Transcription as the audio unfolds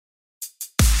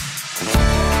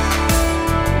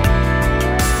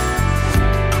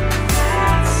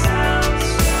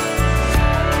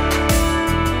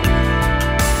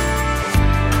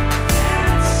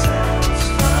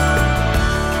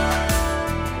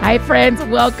Hi, friends.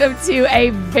 Welcome to a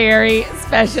very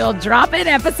special drop-in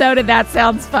episode of That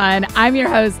Sounds Fun. I'm your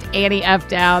host, Annie F.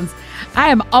 Downs. I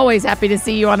am always happy to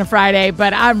see you on a Friday,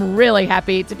 but I'm really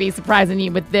happy to be surprising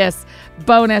you with this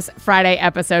bonus Friday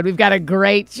episode. We've got a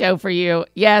great show for you.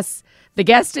 Yes, the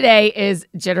guest today is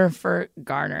Jennifer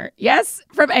Garner. Yes,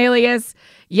 from Alias.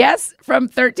 Yes, from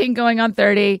 13 Going on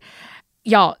 30.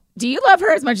 Y'all, do you love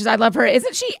her as much as I love her?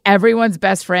 Isn't she everyone's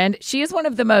best friend? She is one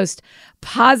of the most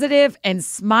positive and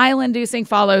smile-inducing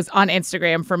follows on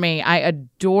Instagram for me. I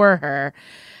adore her.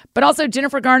 But also,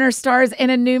 Jennifer Garner stars in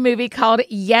a new movie called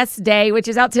Yes Day, which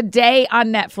is out today on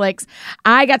Netflix.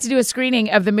 I got to do a screening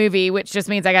of the movie, which just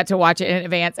means I got to watch it in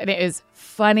advance. And it is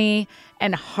funny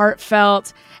and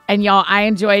heartfelt. And y'all, I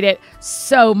enjoyed it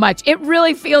so much. It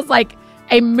really feels like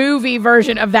a movie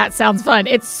version of That Sounds Fun.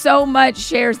 It so much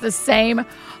shares the same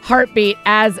heartbeat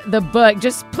as the book,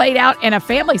 just played out in a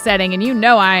family setting. And you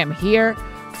know I am here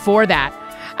for that.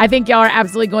 I think y'all are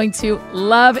absolutely going to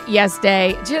love Yes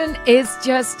Day. Jen is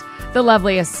just the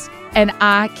loveliest, and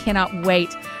I cannot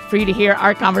wait for you to hear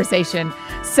our conversation.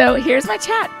 So here's my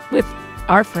chat with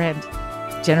our friend,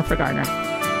 Jennifer Garner.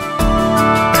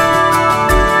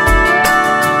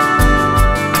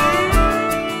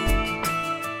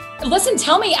 Listen,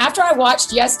 tell me, after I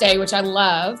watched Yes Day, which I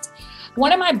loved,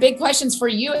 one of my big questions for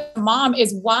you, Mom,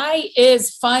 is why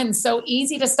is fun so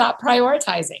easy to stop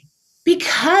prioritizing?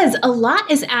 Because a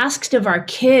lot is asked of our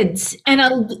kids. And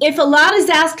if a lot is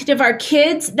asked of our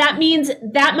kids, that means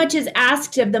that much is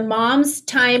asked of the moms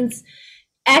times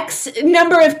X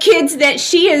number of kids that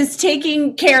she is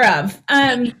taking care of.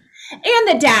 And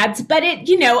the dads, but it,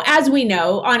 as we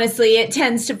know, honestly, it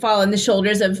tends to fall on the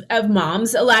shoulders of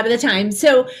moms a lot of the time.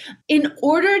 So in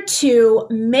order to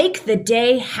make the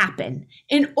day happen,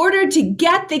 in order to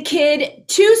get the kid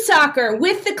to soccer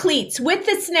with the cleats, with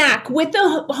the snack, with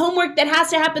the homework that has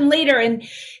to happen later, and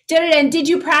and did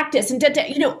you practice, and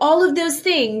all of those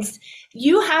things,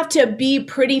 you have to be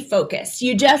pretty focused.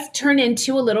 You just turn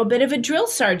into a little bit of a drill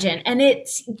sergeant, and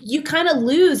you kind of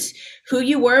lose who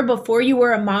you were before you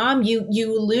were a mom. You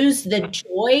lose the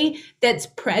joy that's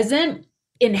present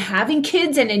in having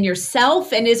kids and in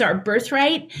yourself and is our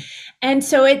birthright. And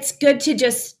so it's good to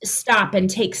just stop and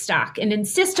take stock and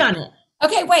insist on it.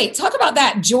 Okay, wait, talk about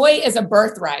that. Joy is a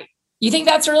birthright. You think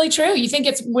that's really true? You think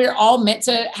we're all meant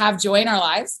to have joy in our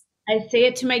lives? I say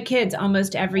it to my kids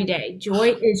almost every day.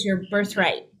 Joy is your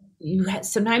birthright.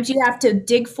 Sometimes you have to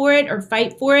dig for it or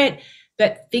fight for it,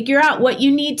 but figure out what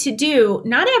you need to do.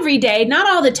 Not every day, not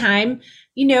all the time.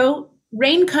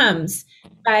 Rain comes,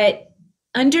 but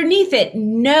underneath it,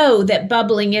 know that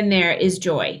bubbling in there is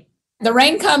joy. The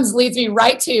rain comes leads me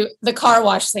right to the car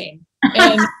wash scene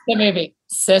in the movie.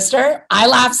 Sister, I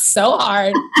laughed so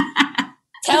hard.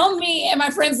 Tell me and my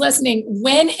friends listening,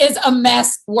 when is a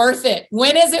mess worth it?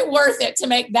 When is it worth it to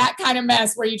make that kind of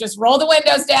mess where you just roll the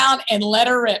windows down and let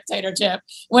her rip, Tater Chip?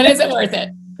 When is it worth it?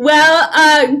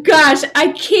 Well, gosh, I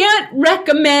can't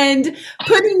recommend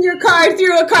putting your car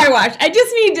through a car wash. I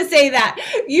just need to say that.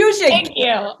 You should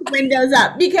keep windows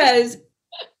up, because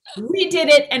we did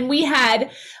it and we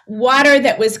had water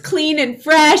that was clean and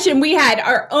fresh, and we had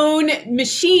our own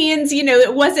machines.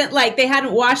 It wasn't like they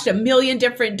hadn't washed a million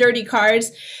different dirty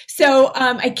cars. So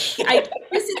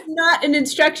this is not an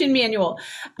instruction manual.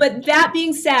 But that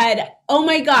being said, oh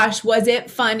my gosh, was it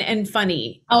fun and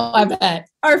funny? Oh, I bet.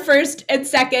 Our first and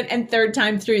second and third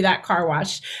time through that car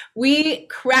wash.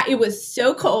 It was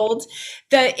so cold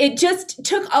that it just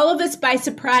took all of us by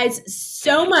surprise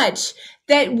so much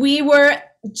that we were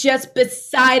just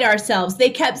beside ourselves.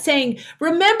 They kept saying,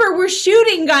 remember, we're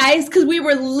shooting, guys, because we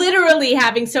were literally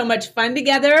having so much fun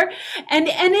together. And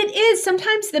it is,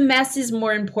 sometimes the mess is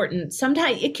more important.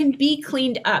 Sometimes it can be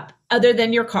cleaned up other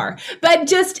than your car,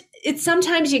 but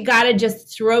sometimes you got to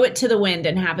just throw it to the wind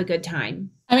and have a good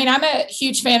time. I mean, I'm a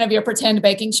huge fan of your pretend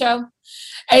baking show.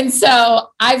 And so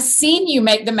I've seen you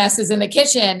make the messes in the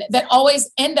kitchen that always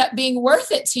end up being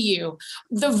worth it to you.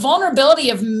 The vulnerability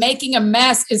of making a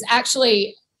mess is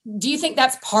actually, do you think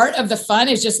that's part of the fun,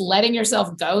 is just letting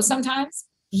yourself go sometimes?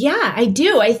 Yeah, I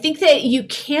do. I think that you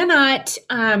cannot,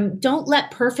 don't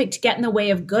let perfect get in the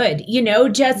way of good.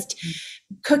 Just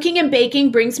cooking and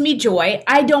baking brings me joy.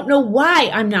 I don't know why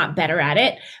I'm not better at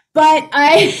it, but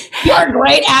you're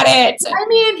great at it. I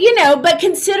mean, but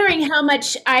considering how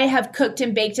much I have cooked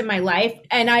and baked in my life,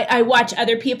 and I watch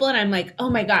other people and I'm like, oh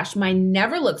my gosh, mine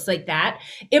never looks like that.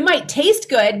 It might taste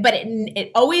good, but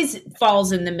it always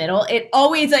falls in the middle. It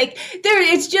always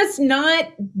it's just not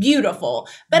beautiful,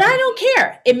 but I don't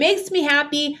care. It makes me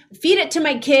happy. Feed it to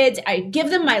my kids. I give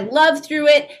them my love through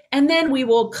it. And then we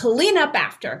will clean up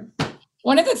after.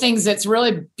 One of the things that's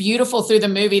really beautiful through the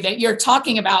movie that you're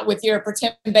talking about with your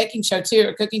pretend baking show too,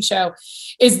 or cooking show,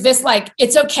 is this like,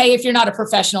 it's okay if you're not a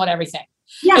professional at everything.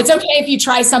 Yeah. It's okay if you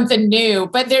try something new,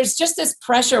 but there's just this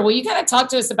pressure. Well, you kind of talk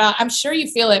to us about, I'm sure you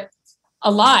feel it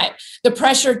a lot, the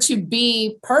pressure to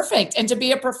be perfect and to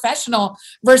be a professional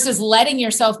versus letting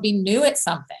yourself be new at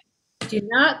something. Do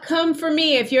not come for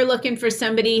me if you're looking for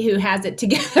somebody who has it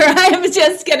together. I'm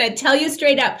just going to tell you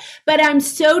straight up. But I'm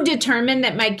so determined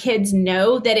that my kids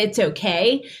know that it's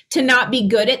okay to not be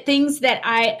good at things, that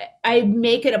I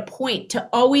make it a point to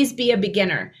always be a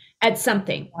beginner at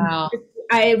something. Wow.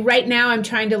 Right now I'm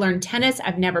trying to learn tennis.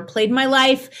 I've never played in my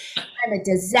life. I'm a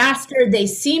disaster. They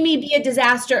see me be a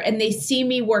disaster and they see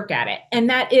me work at it. And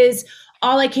that is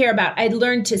all I care about. I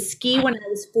learned to ski when I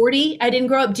was 40. I didn't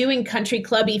grow up doing country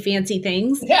clubby fancy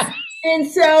things. Yeah. And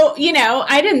so,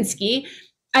 I didn't ski.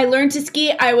 I learned to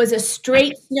ski. I was a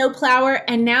straight snow plower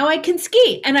and now I can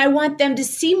ski. And I want them to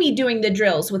see me doing the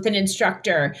drills with an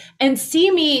instructor and see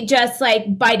me just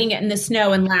like biting it in the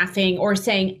snow and laughing or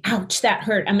saying, ouch, that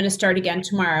hurt. I'm going to start again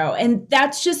tomorrow. And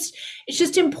it's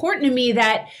just important to me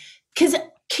that, because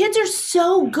kids are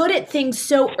so good at things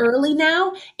so early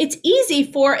now. It's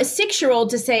easy for a 6-year-old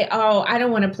to say, oh, I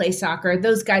don't want to play soccer.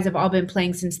 Those guys have all been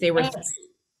playing since they were 3.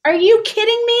 Are you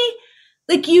kidding me?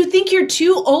 Like, you think you're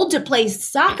too old to play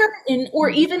soccer or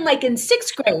even like in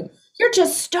 6th grade. You're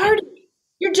just starting.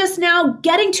 You're just now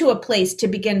getting to a place to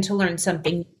begin to learn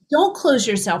something. Don't close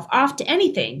yourself off to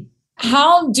anything.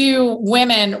 How do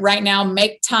women right now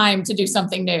make time to do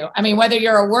something new? I mean, whether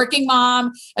you're a working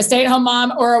mom, a stay-at-home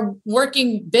mom, or a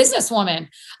working businesswoman,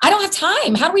 I don't have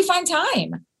time. How do we find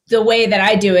time? The way that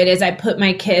I do it is I put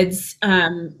my kids,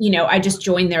 I just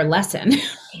join their lesson.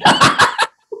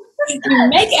 You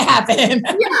make it happen.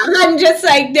 Yeah, I'm just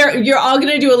like, you're all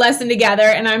going to do a lesson together,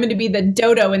 and I'm going to be the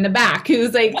dodo in the back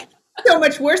who's like so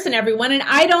much worse than everyone, and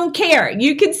I don't care.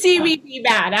 You can see me be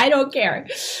bad. I don't care.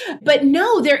 But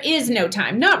no, there is no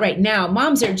time. Not right now.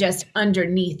 Moms are just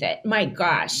underneath it. My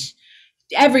gosh.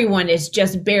 Everyone is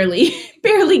just barely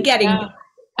getting by.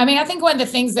 I mean, I think one of the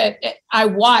things that I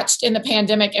watched in the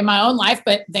pandemic in my own life,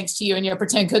 but thanks to you and your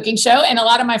pretend cooking show and a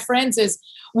lot of my friends, is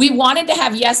we wanted to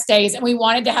have yes days and we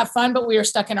wanted to have fun, but we were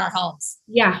stuck in our homes.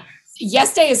 Yeah.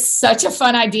 Yes day is such a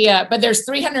fun idea, but there's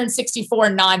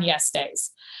 364 non-yes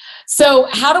days. So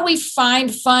how do we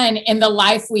find fun in the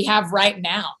life we have right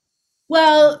now?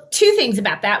 Well, 2 things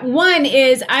about that. One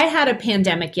is I had a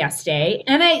pandemic yes day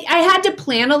and I had to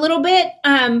plan a little bit.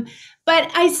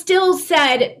 But I still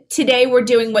said, today we're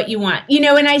doing what you want,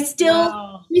 and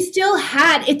we still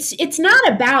had, it's not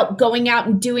about going out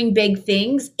and doing big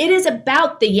things. It is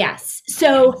about the yes.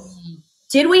 So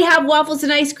did we have waffles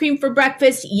and ice cream for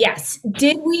breakfast? Yes.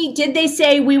 Did they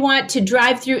say we want to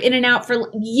drive through In-N-Out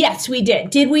for, yes, we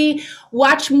did. Did we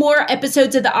watch more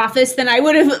episodes of The Office than I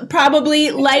would have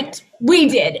probably liked? We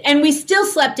did. And we still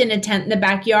slept in a tent in the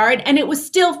backyard and it was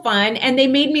still fun and they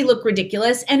made me look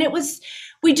ridiculous. And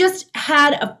we just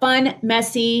had a fun,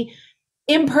 messy,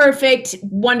 imperfect,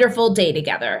 wonderful day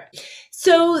together.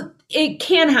 So it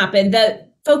can happen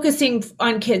that focusing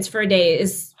on kids for a day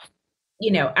is,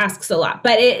 asks a lot,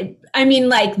 but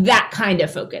that kind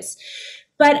of focus.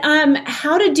 But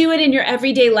how to do it in your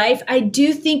everyday life, I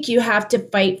do think you have to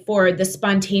fight for the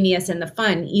spontaneous and the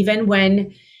fun, even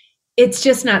when it's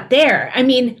just not there. I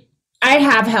mean, I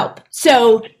have help.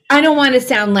 So I don't want to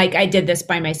sound like I did this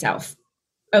by myself.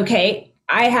 Okay.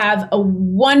 I have a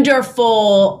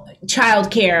wonderful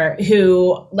childcare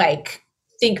who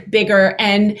think bigger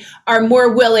and are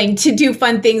more willing to do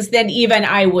fun things than even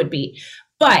I would be.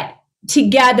 But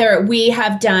together we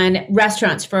have done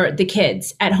restaurants for the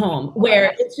kids at home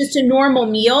where it's just a normal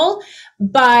meal,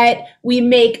 but we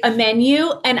make a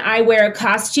menu and I wear a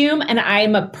costume and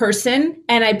I'm a person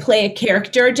and I play a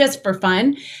character just for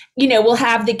fun. We'll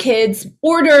have the kids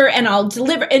order and I'll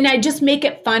deliver and I just make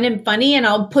it fun and funny and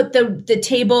I'll put the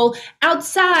table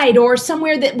outside or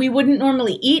somewhere that we wouldn't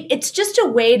normally eat. It's just a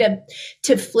way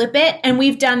to flip it. And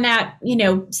we've done that,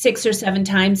 6 or 7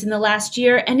 times in the last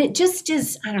year. And it just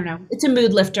is, I don't know, it's a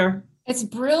mood lifter. It's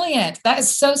brilliant. That is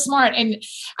so smart. And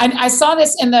I saw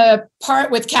this in the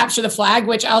part with Capture the Flag,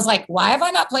 which I was like, why have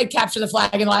I not played Capture the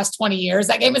Flag in the last 20 years?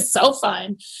 That game is so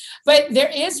fun. But there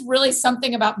is really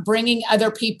something about bringing other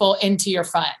people into your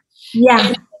fun. Yeah.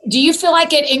 And do you feel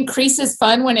like it increases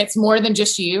fun when it's more than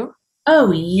just you?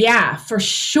 Oh, yeah, for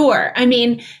sure. I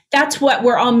mean, that's what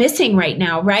we're all missing right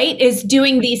now, right? Is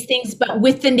doing these things, but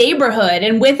with the neighborhood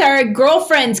and with our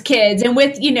girlfriends' kids and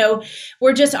with,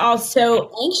 we're just all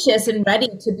so anxious and ready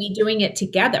to be doing it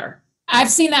together.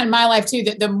 I've seen that in my life too,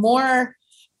 that the more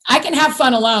I can have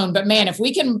fun alone, but man, if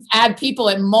we can add people,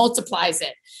 it multiplies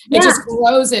it. It just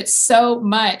grows it so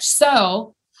much.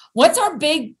 So what's our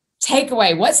big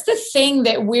takeaway? What's the thing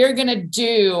that we're going to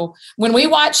do when we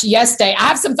watch Yes Day? I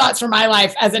have some thoughts for my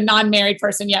life as a non-married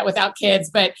person yet without kids,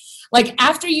 but like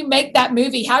after you make that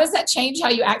movie, how does that change how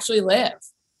you actually live?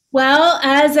 Well,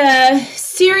 as a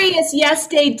serious Yes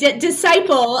Day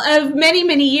disciple of many,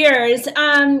 many years,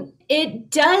 it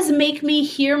does make me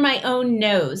hear my own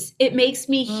no's. It makes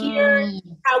me hear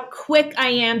how quick I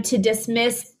am to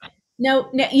dismiss.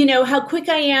 No, how quick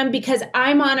I am because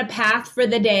I'm on a path for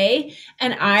the day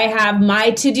and I have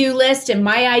my to-do list and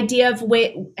my idea of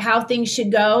how things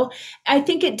should go. I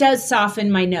think it does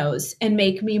soften my nose and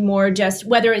make me more just,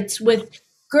 whether it's with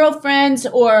girlfriends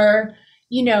or,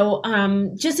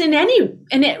 just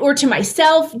or to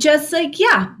myself, just like,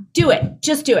 do it.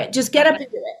 Just do it. Just get up and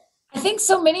do it. I think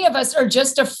so many of us are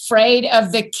just afraid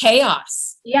of the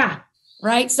chaos. Yeah.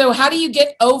 Right. So how do you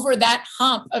get over that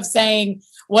hump of saying,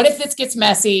 what if this gets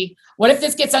messy? What if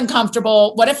this gets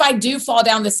uncomfortable? What if I do fall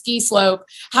down the ski slope?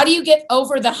 How do you get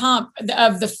over the hump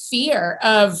of the fear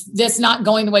of this not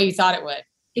going the way you thought it would?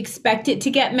 Expect it to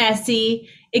get messy.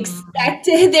 Expect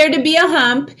there to be a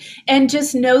hump and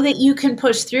just know that you can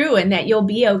push through and that you'll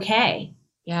be okay.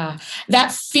 Yeah,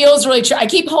 that feels really true. I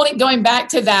keep going back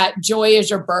to that joy is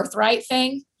your birthright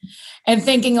thing and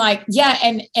thinking like,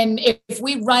 and if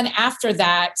we run after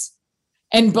that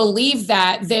and believe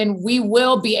that, then we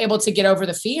will be able to get over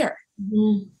the fear,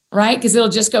 right? Because it'll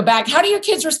just go back. How do your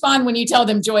kids respond when you tell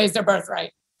them joy is their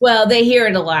birthright? Well, they hear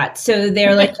it a lot. So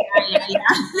they're like, yeah.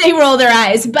 They roll their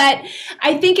eyes, but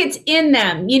I think it's in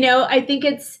them. I think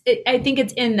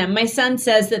it's in them. My son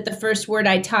says that the first word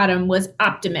I taught him was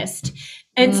optimist.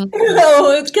 And so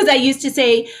it's because I used to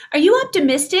say, are you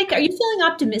optimistic? Are you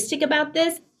feeling optimistic about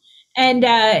this? And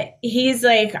he's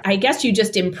like, I guess you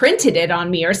just imprinted it on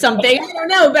me or something. I don't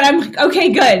know, but I'm like,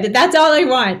 okay, good. That's all I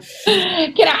want.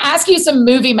 Can I ask you some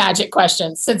movie magic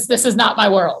questions since this is not my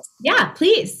world? Yeah,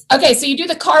 please. Okay, so you do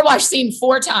the car wash scene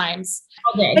 4 times.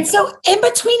 Okay. And so in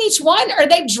between each one, are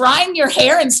they drying your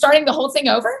hair and starting the whole thing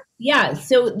over? Yeah,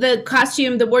 so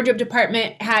the wardrobe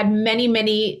department had many,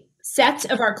 many sets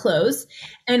of our clothes,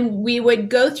 and we would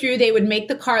go through, they would make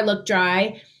the car look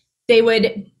dry. They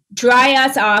would dry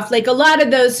us off. Like a lot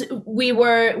of those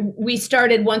we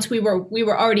started once we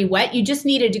were already wet. You just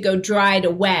needed to go dry to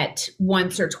wet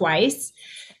once or twice.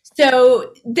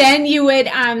 So then you would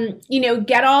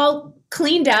get all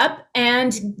cleaned up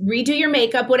and redo your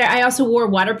makeup. I also wore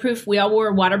waterproof. We all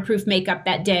wore waterproof makeup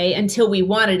that day until we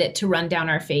wanted it to run down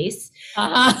our face.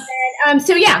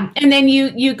 And then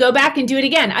you go back and do it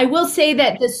again. I will say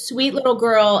that the sweet little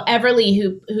girl, Everly,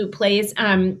 who plays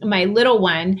my little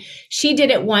one, she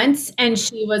did it once and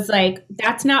she was like,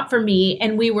 that's not for me.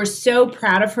 And we were so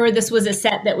proud of her. This was a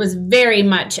set that was very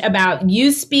much about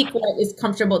you speak what is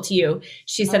comfortable to you.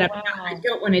 She said, I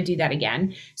don't want to do that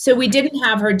again. So we didn't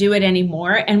have her do it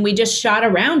anymore. And we just shot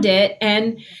around it.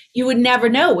 And you would never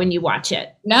know when you watch it.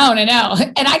 No. And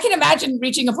I can imagine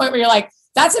reaching a point where you're like,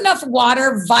 that's enough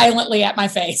water violently at my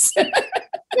face.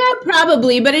 Yeah,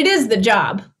 probably, but it is the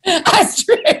job. That's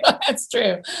true. That's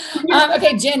true.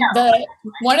 Okay, Jen,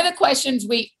 one of the questions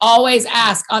we always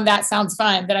ask on That Sounds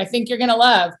Fun that I think you're going to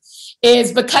love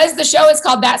is, because the show is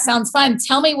called That Sounds Fun,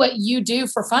 tell me what you do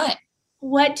for fun.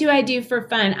 What do I do for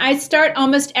fun? I start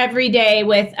almost every day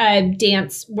with a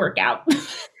dance workout.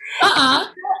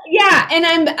 Yeah. And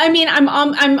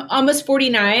I'm almost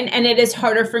 49 and it is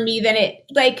harder for me than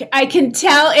I can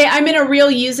tell I'm in a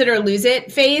real use it or lose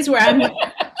it phase where I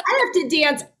have to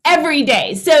dance every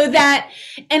day. So that,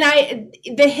 and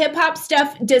the hip hop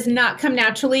stuff does not come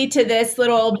naturally to this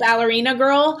little ballerina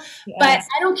girl, but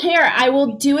I don't care. I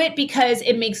will do it because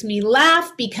it makes me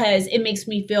laugh, because it makes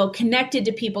me feel connected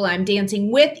to people I'm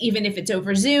dancing with, even if it's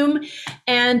over Zoom.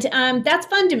 And that's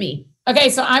fun to me.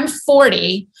 Okay, so I'm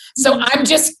 40, so I'm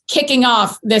just kicking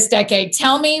off this decade.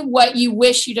 Tell me what you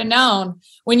wish you'd have known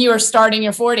when you were starting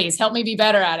your 40s. Help me be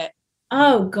better at it.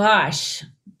 Oh, gosh.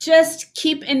 Just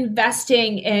keep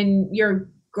investing in your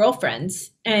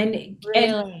girlfriends and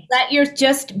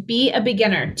just be a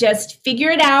beginner. Just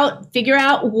figure it out. Figure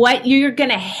out what you're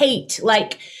going to hate.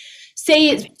 Like,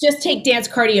 say, just take dance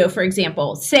cardio, for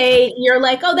example. Say you're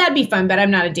like, oh, that'd be fun, but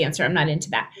I'm not a dancer. I'm not into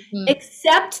that.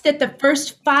 Except that the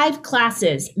first 5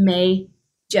 classes may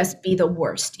just be the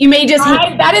worst. You may just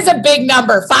hate. That is a big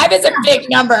number. 5 is a big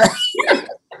number.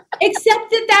 Accept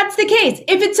that that's the case.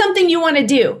 If it's something you want to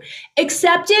do,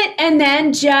 accept it and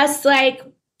then just like,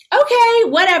 okay,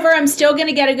 whatever. I'm still going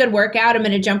to get a good workout. I'm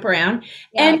going to jump around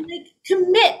and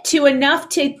commit to enough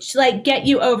to get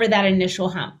you over that initial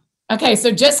hump. Okay,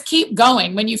 so just keep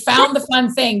going. When you found the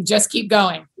fun thing, just keep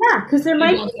going. Yeah, because there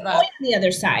might be on the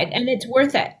other side, and it's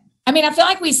worth it. I mean, I feel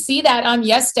like we see that on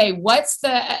Yes Day. What's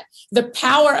the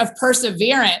power of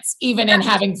perseverance, even in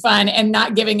having fun and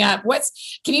not giving up?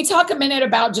 Can you talk a minute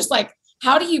about just like,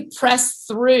 how do you press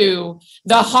through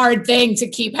the hard thing to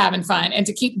keep having fun and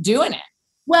to keep doing it?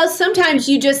 Well, sometimes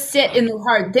you just sit in the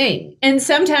hard thing. And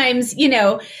sometimes,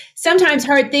 sometimes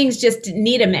hard things just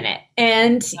need a minute.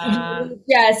 And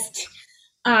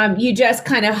you just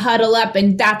kind of huddle up,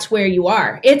 and that's where you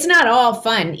are. It's not all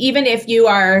fun. Even if you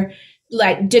are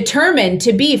like determined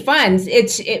to be fun,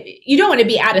 you don't want to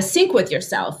be out of sync with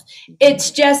yourself.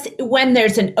 It's just when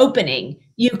there's an opening,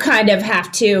 you kind of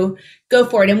have to go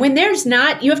for it. And when there's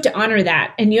not, you have to honor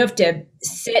that, and you have to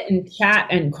sit and chat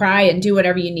and cry and do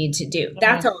whatever you need to do.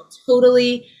 That's all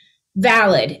totally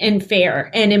valid and fair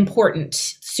and important.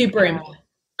 Super important.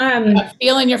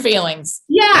 Feeling your feelings.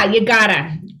 Yeah, you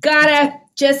gotta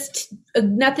just,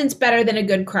 nothing's better than a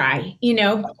good cry,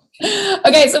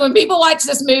 Okay, so when people watch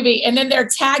this movie and then they're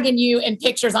tagging you in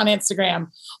pictures on Instagram,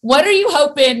 what are you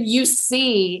hoping you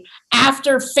see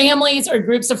after families or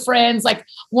groups of friends? Like,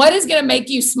 what is going to make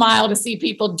you smile to see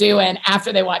people doing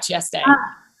after they watch Yes Day?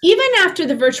 Even after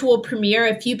the virtual premiere,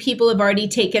 a few people have already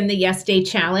taken the Yes Day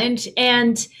challenge.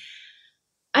 And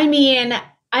I mean,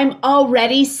 I'm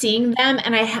already seeing them,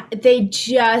 and they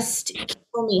just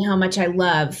tell me how much I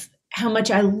love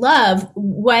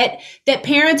what that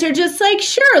parents are just like,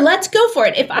 sure, let's go for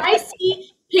it. If I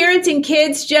see parents and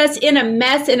kids just in a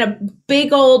mess, in a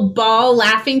big old ball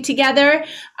laughing together,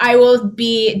 I will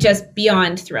be just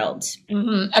beyond thrilled.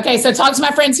 Mm-hmm. Okay, so talk to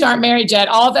my friends who aren't married yet.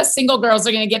 All of us single girls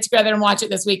are going to get together and watch it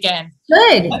this weekend.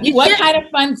 Good. What kind of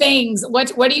fun things?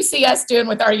 What do you see us doing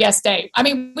with our Yes Day? I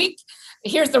mean,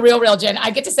 here's the real Jen.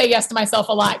 I get to say yes to myself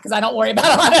a lot because I don't worry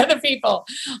about a lot of other people.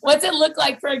 What's it look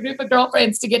like for a group of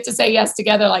girlfriends to get to say yes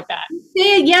together like that?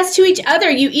 Say yes to each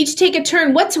other. You each take a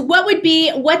turn. What's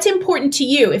important to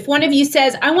you? If one of you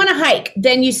says, I want to hike,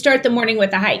 then you start the morning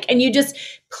with a hike, and you just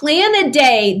plan a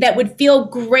day that would feel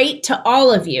great to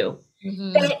all of you,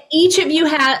 that each of you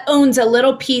owns a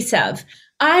little piece of.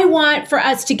 I want for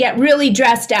us to get really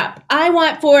dressed up. I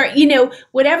want for,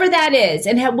 whatever that is,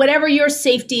 and have whatever your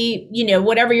safety,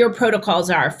 whatever your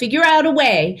protocols are, figure out a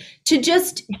way to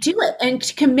just do it and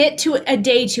to commit to a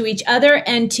day to each other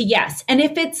and to yes. And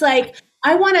if it's like,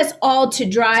 I want us all to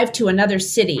drive to another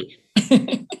city, do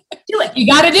it.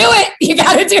 You got to do it. You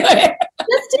got to do it.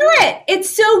 Let's do it.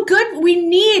 It's so good. We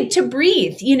need to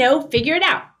breathe, figure it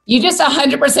out. You just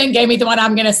 100% gave me the one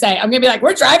I'm going to say. I'm going to be like,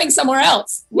 we're driving somewhere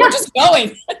else. We're just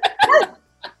going.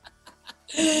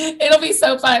 It'll be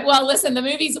so fun. Well, listen, the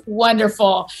movie's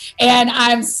wonderful, and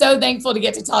I'm so thankful to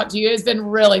get to talk to you. It's been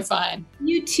really fun.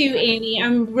 You too, Annie.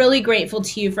 I'm really grateful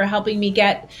to you for helping me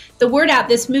get the word out.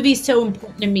 This movie's so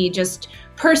important to me. Just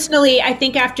personally, I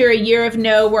think after a year of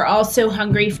no, we're all so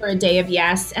hungry for a day of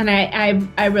yes, and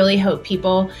I really hope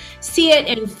people see it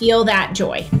and feel that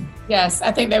joy. Yes,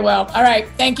 I think they will. All right.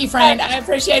 Thank you, friend. I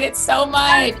appreciate it so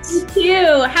much. Thank you.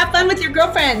 Have fun with your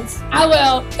girlfriends. I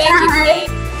will. Thank you,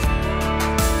 Kate.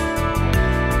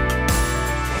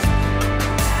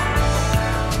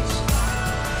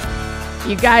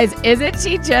 You guys, isn't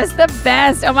she just the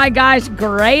best? Oh my gosh,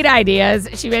 great ideas.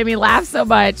 She made me laugh so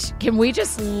much. Can we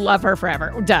just love her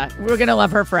forever? Duh, we're going to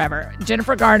love her forever.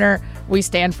 Jennifer Garner, we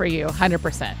stand for you,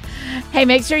 100%. Hey,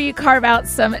 make sure you carve out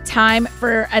some time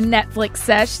for a Netflix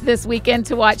sesh this weekend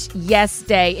to watch Yes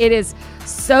Day. It is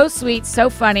so sweet, so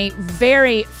funny,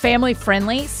 very family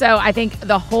friendly. So I think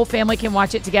the whole family can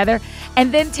watch it together.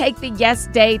 And then take the Yes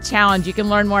Day challenge. You can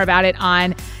learn more about it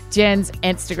on Jen's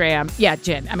Instagram. Yeah,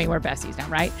 Jen. I mean, we're besties now,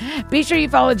 right? Be sure you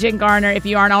follow Jen Garner if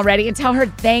you aren't already, and tell her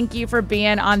thank you for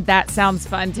being on That Sounds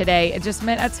Fun today. It just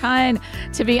meant a ton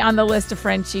to be on the list of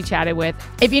friends she chatted with.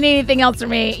 If you need anything else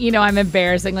from me, I'm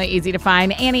embarrassingly easy to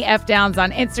find. Annie F. Downs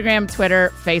on Instagram,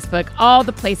 Twitter, Facebook, all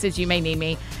the places you may need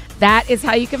me. That is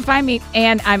how you can find me.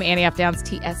 And I'm Annie F. Downs,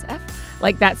 TSF,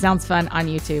 like That Sounds Fun on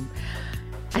YouTube.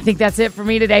 I think that's it for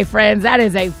me today, friends. That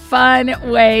is a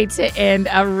fun way to end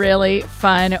a really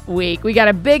fun week. We got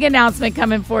a big announcement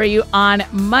coming for you on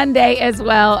Monday as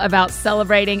well about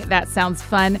celebrating That Sounds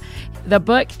Fun, the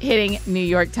book hitting New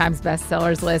York Times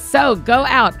bestsellers list. So go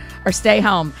out or stay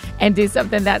home and do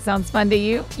something that sounds fun to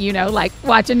you. Like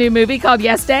watch a new movie called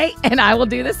Yes Day, and I will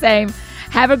do the same.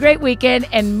 Have a great weekend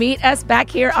and meet us back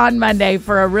here on Monday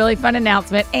for a really fun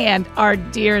announcement and our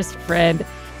dearest friend,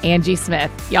 Angie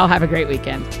Smith. Y'all have a great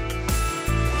weekend.